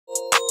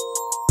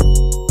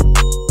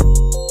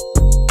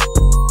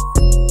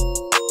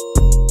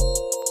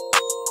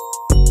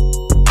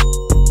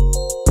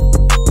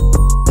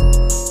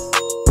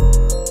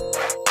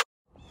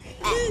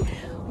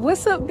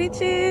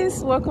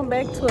bitches, welcome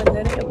back to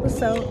another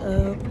episode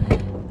of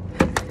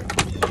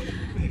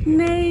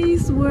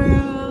Nay's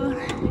World.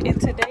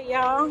 And today,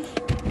 y'all,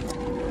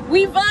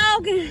 we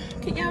vlogging.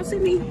 Can y'all see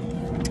me?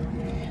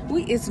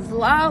 We is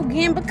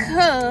vlogging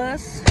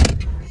because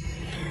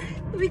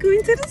we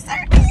going to the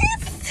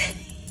circus.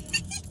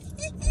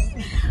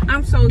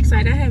 I'm so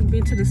excited. I haven't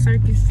been to the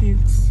circus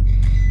since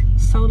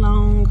so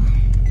long.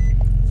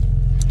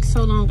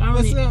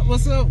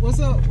 What's up?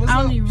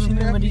 I don't even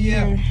remember the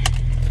year.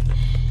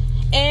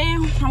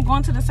 And I'm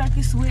going to the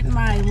circus with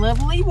my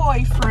lovely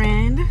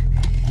boyfriend.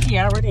 He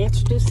already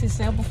introduced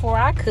himself before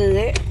I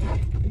could.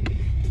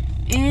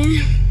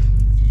 And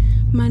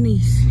my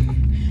niece.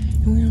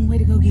 And we're on the way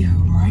to go get her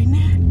right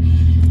now.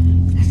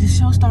 The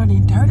show started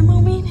in 30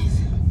 more minutes.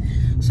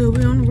 So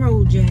we're on the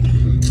road, Jack.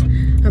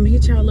 I'm gonna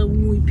hit y'all up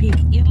when we pick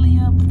Italy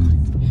up.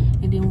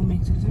 And then we'll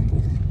make it to the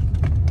circus.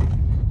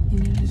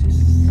 And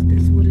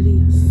that's what it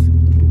is.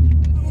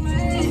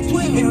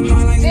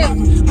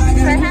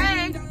 Say hey.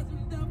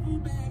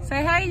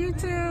 Say hey,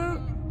 YouTube.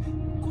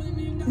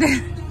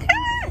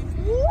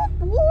 Whoop,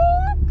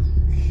 whoop.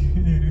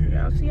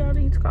 Y'all see all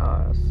these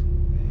cars?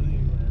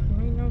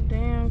 Ain't no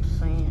damn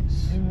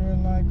sense. It was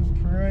like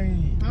a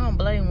parade. I don't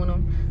blame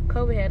them.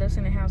 COVID had us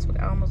in the house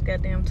for almost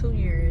goddamn 2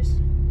 years.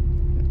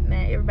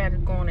 Now everybody's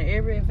going to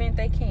every event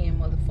they can,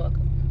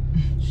 motherfucker.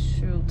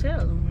 Shoot,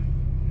 tell them.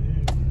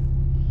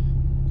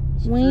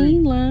 Yeah. We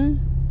ain't lying.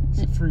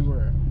 It's a free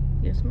world.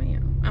 Yes,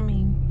 ma'am. I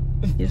mean,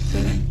 yes, sir.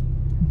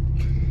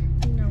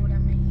 You know what I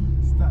mean.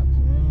 Stop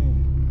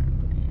playing.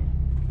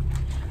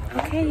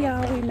 Okay,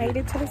 y'all, we made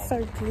it to the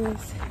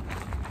circus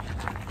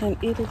in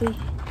Italy.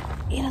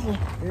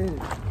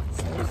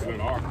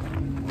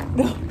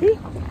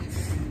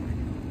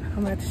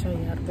 I'm about to show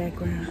y'all the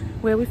background.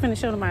 Well, we finna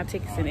show them our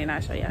tickets and then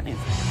I'll show y'all this.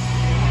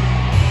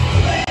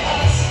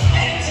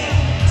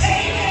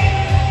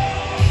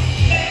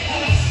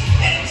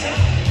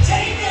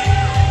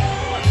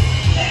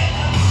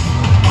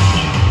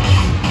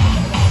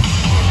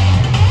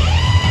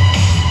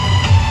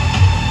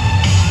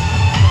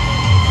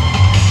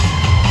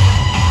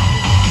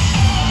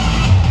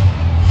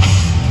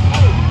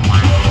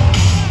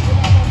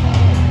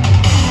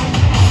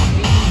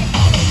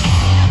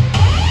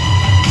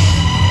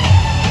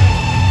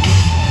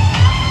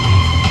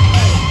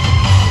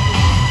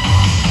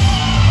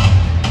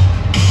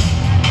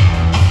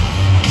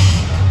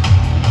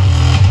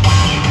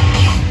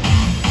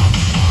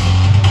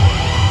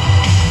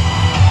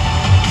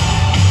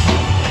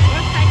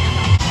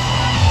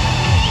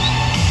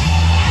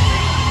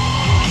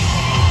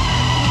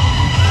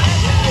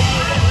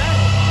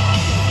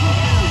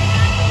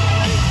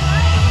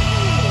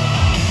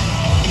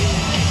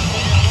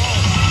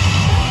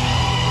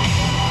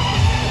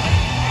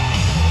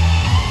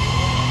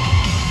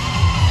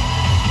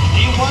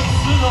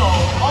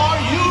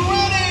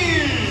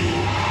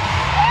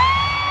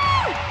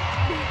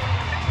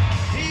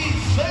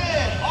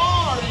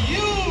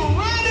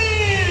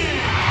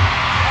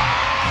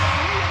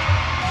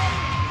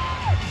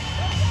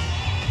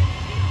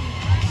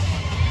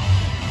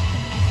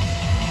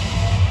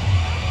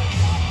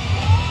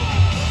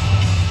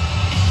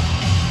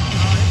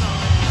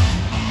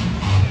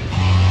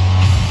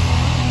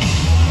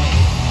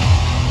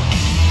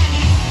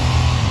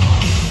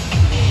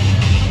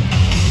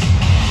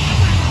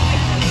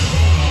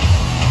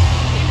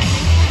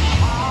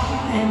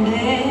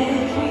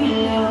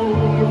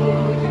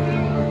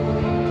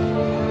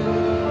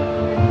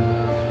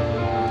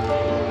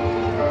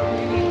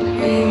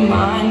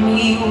 Remind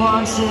me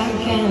once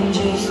again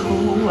just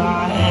who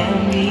I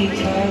am,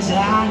 because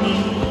I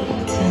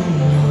need to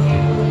know.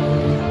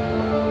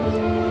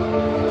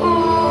 Oh,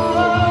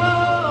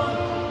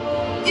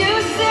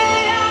 you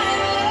say I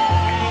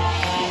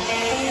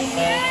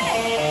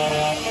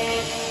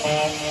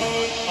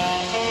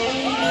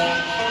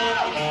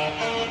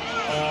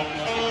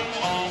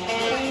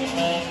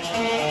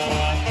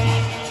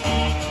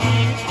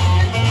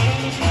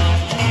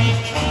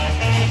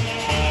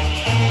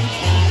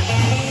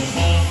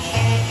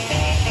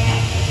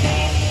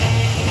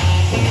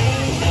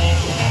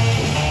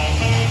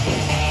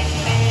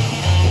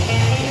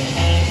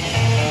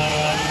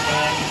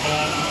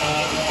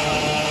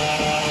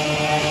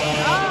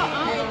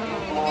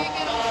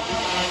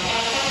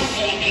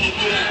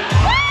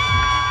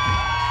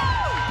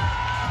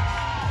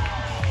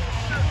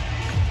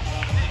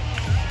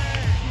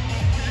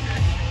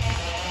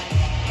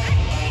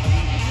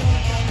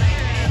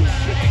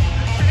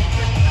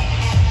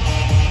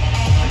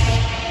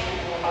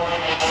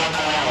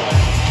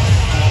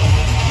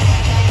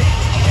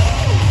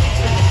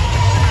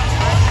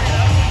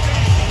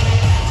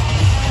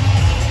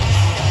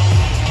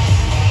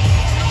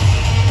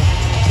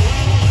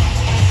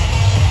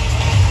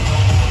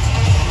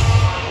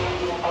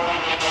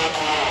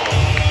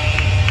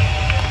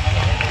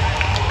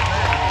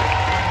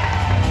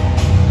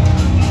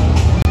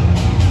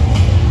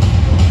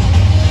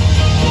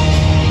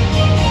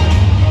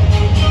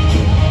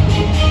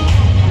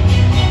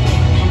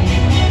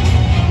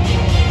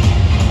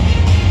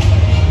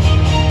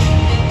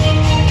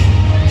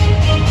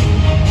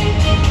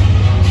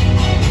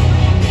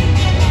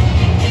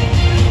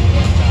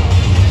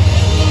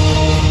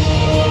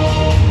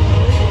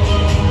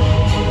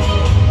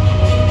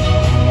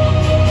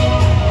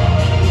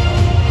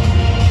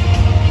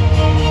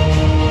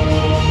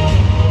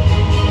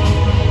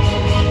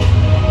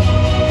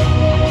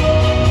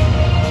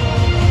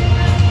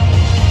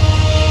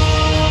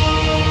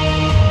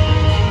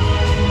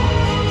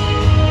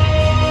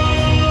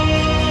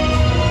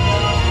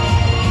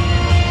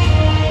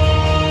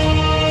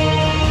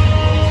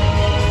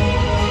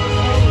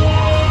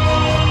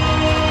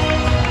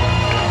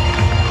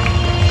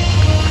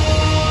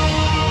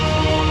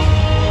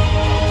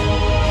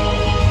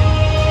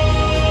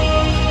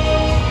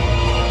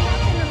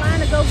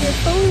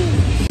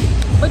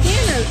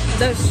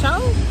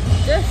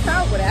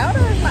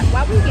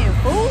Why we getting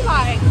food?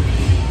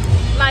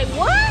 Like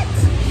what?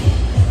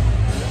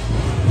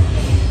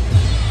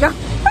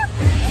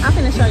 I'm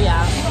finna show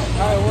y'all.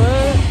 Alright,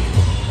 what?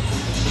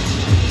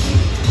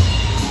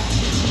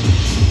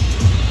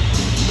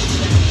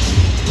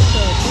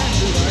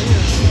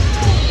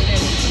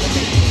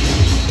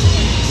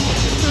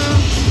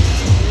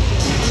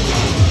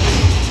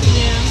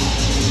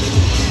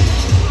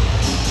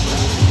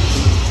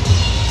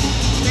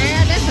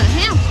 Yeah, that's a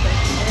hamster.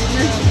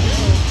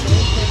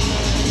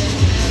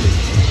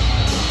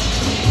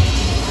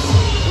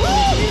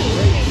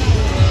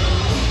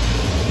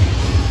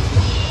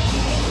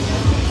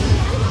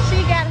 She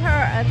got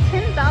her a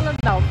 $10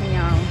 dolphin,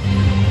 y'all.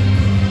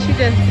 She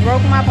just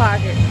broke my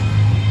pocket.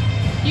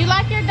 You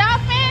like your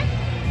dolphin?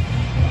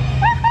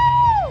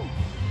 Woohoo!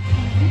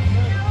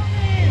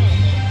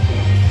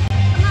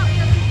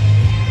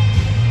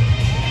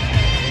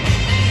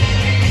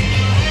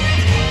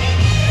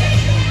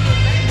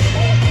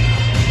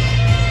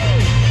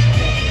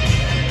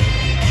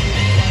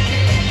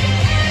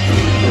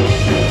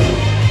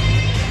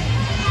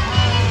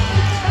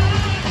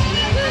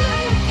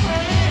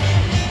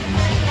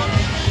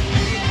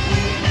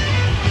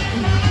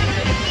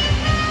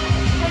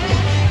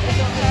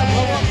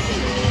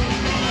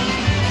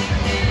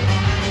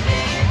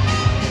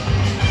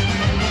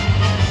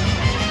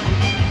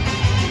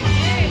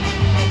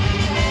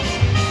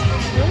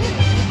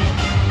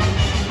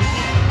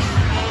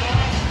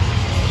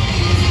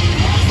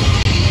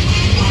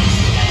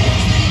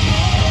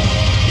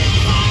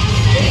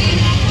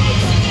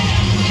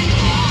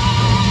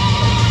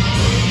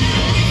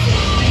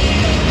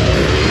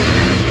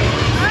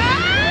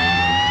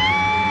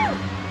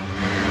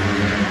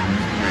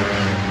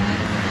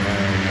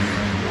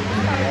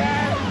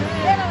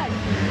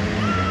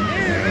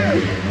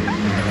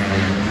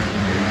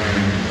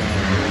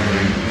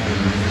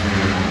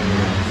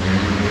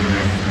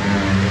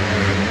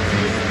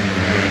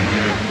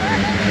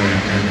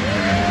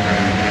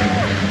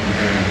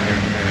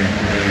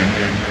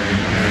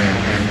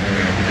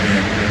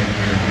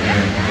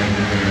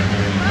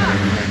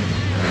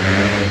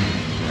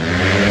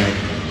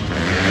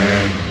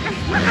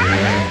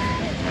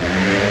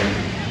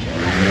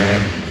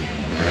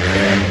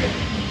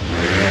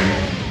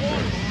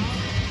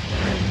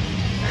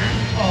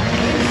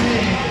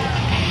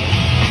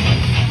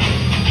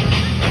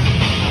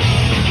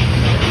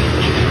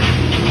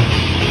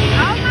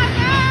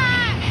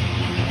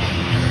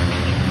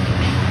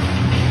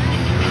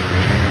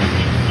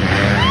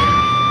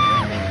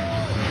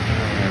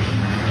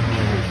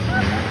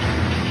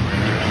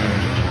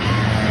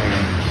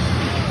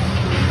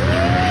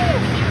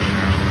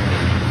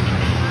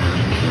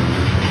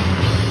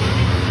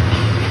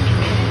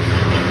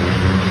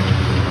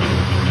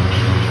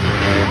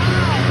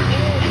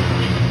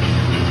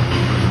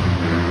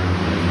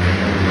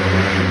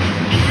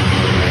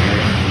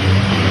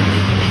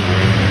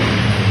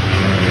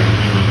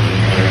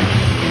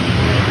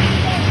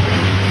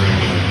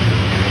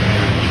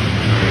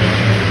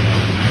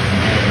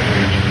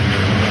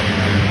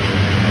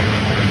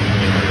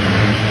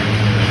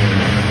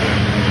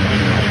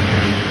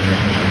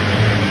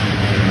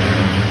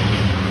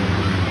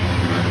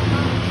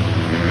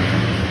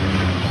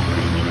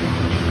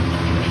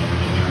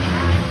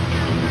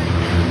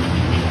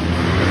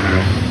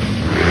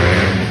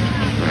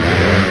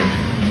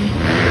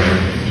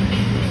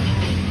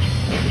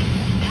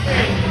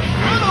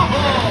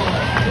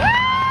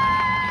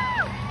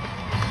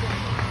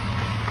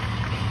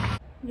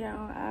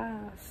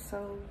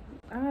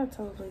 Come on, I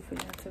totally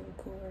forgot to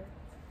record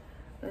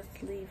us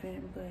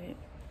leaving, but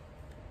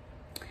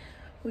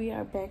we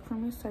are back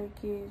from the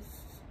circus.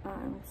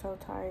 I'm so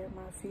tired.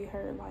 My feet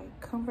hurt. Like,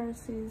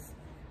 Converse's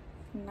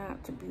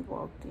not to be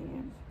walked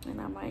in.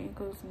 And I might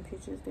include some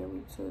pictures that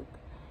we took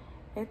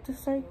at the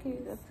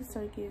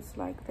circus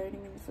like 30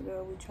 minutes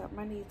ago. We chopped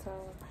my knees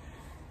off.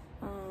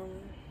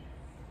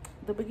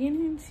 The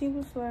beginning, she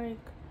was like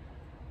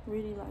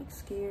really like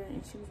scared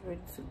and she was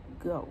ready to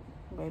go,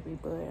 baby,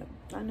 but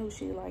I knew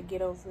she'd like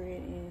get over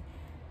it and,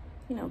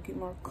 you know, get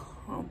more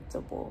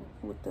comfortable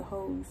with the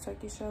whole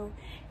circus show.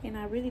 And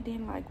I really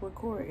didn't like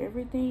record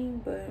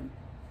everything, but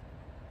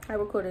I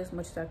recorded as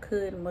much as I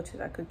could,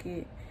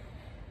 get,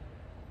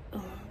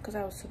 because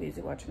I was too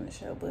busy watching the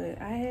show.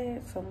 But I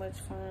had so much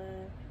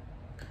fun.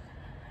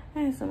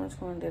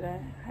 That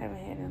I haven't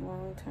had in a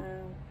long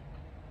time.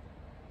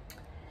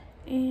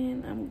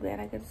 And I'm glad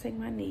I got to take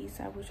my niece.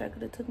 I wish I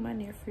could have took my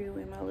nephew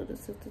and my little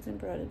sisters and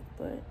brothers,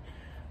 but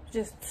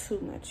just too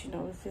much, you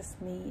know. It's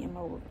just me and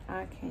my work.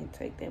 I can't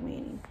take that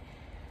many,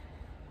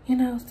 you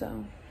know.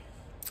 So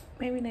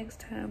maybe next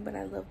time, but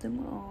I love them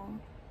all.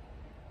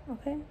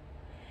 Okay.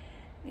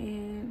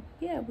 And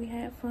yeah, we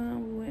had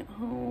fun. We went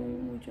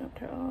home. We dropped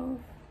her off.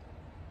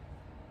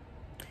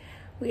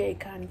 We ate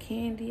cotton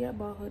candy. I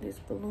bought her this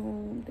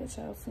balloon that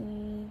y'all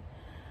seen.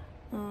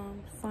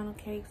 Funnel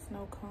cake,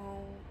 snow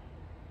cone.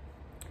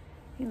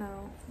 You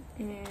know,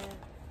 and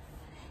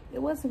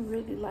it wasn't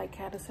really like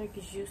how the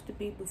circus used to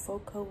be before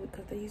COVID,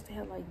 because they used to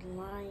have like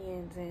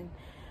lions and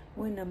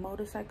when the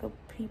motorcycle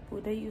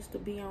people, they used to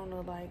be on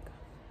the like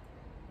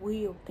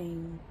wheel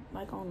thing,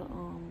 like on the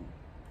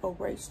a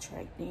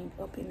racetrack thing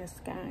up in the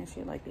sky and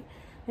shit like that.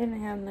 They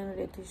didn't have none of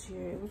that this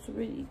year.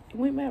 It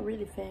went by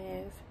really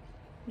fast.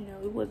 You know,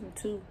 it wasn't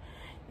too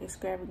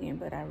extravagant,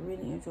 but I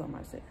really enjoyed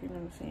myself, you know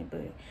what I'm saying?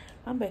 But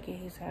I'm back at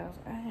his house.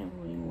 I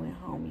haven't really went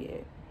home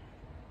yet.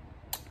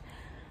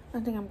 I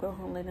think I'm going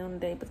home later on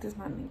today, but this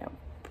not y'all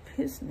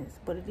business,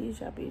 but it is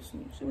y'all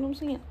business. You know what I'm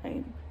saying?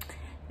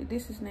 Like,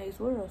 this is Nate's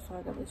world, so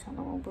I gotta let y'all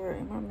know, bro.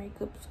 And my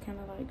makeup is kind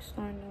of like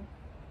starting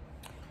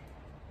to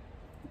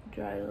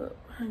dry up.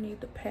 I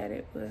need to pat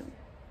it, but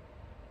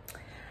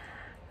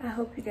I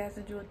hope you guys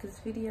enjoyed this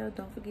video.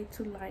 Don't forget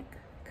to like,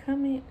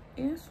 comment,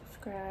 and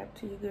subscribe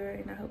to your girl,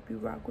 and I hope you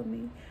rock with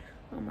me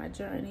on my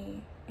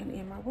journey and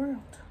in my world.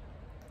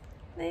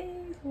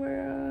 Thanks,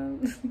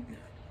 world.